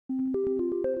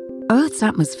Earth's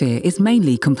atmosphere is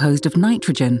mainly composed of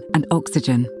nitrogen and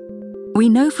oxygen. We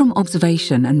know from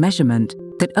observation and measurement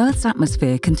that Earth's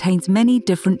atmosphere contains many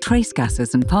different trace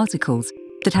gases and particles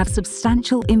that have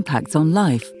substantial impacts on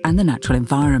life and the natural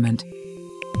environment.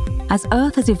 As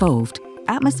Earth has evolved,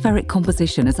 atmospheric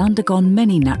composition has undergone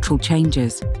many natural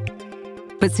changes.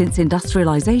 But since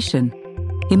industrialization,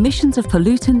 emissions of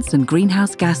pollutants and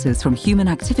greenhouse gases from human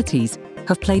activities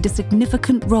have played a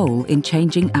significant role in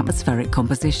changing atmospheric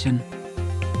composition.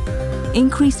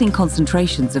 Increasing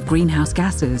concentrations of greenhouse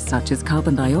gases such as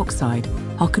carbon dioxide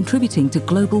are contributing to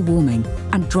global warming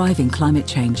and driving climate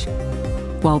change,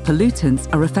 while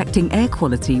pollutants are affecting air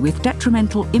quality with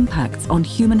detrimental impacts on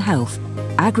human health,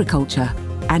 agriculture,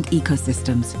 and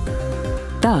ecosystems.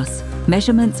 Thus,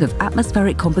 measurements of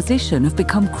atmospheric composition have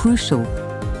become crucial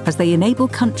as they enable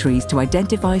countries to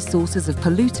identify sources of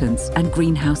pollutants and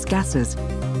greenhouse gases,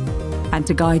 and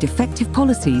to guide effective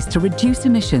policies to reduce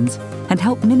emissions and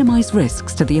help minimize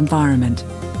risks to the environment.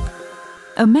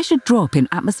 A measured drop in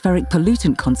atmospheric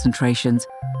pollutant concentrations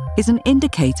is an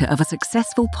indicator of a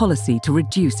successful policy to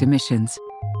reduce emissions.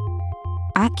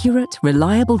 Accurate,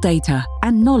 reliable data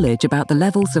and knowledge about the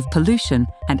levels of pollution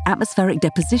and atmospheric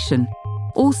deposition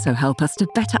also help us to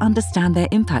better understand their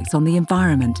impacts on the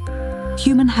environment,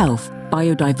 human health,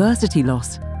 biodiversity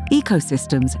loss,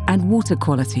 ecosystems, and water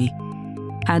quality,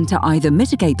 and to either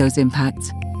mitigate those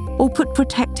impacts or put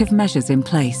protective measures in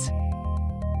place.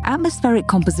 Atmospheric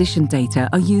composition data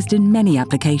are used in many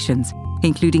applications,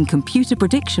 including computer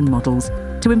prediction models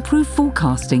to improve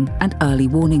forecasting and early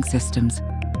warning systems.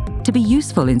 To be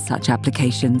useful in such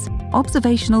applications,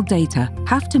 observational data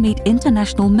have to meet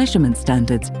international measurement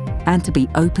standards and to be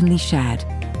openly shared.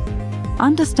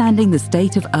 Understanding the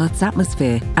state of Earth's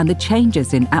atmosphere and the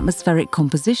changes in atmospheric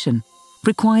composition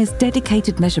requires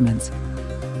dedicated measurements.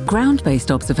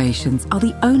 Ground-based observations are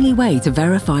the only way to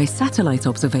verify satellite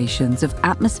observations of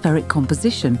atmospheric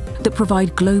composition that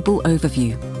provide global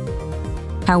overview.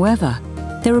 However,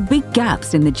 there are big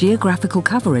gaps in the geographical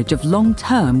coverage of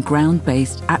long-term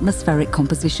ground-based atmospheric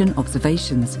composition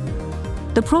observations.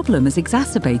 The problem is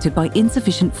exacerbated by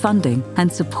insufficient funding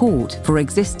and support for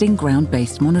existing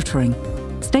ground-based monitoring.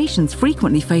 Stations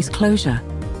frequently face closure,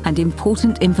 and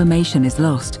important information is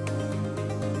lost.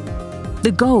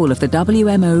 The goal of the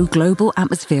WMO Global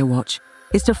Atmosphere Watch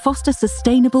is to foster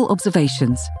sustainable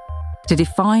observations, to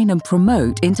define and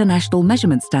promote international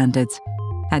measurement standards,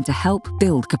 and to help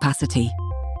build capacity.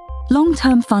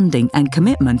 Long-term funding and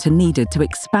commitment are needed to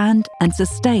expand and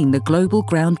sustain the global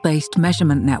ground-based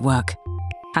measurement network,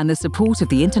 and the support of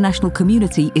the international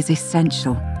community is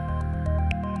essential.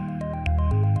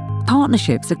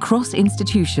 Partnerships across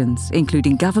institutions,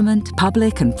 including government,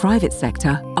 public and private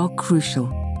sector, are crucial,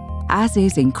 as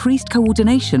is increased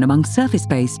coordination among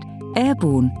surface-based,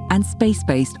 airborne and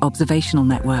space-based observational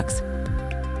networks.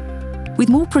 With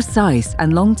more precise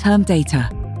and long-term data,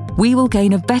 we will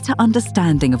gain a better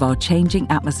understanding of our changing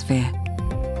atmosphere.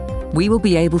 We will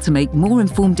be able to make more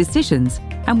informed decisions,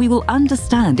 and we will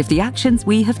understand if the actions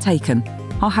we have taken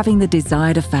are having the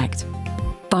desired effect.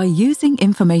 By using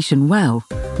information well,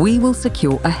 we will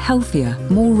secure a healthier,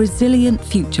 more resilient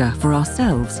future for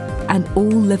ourselves and all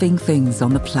living things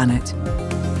on the planet.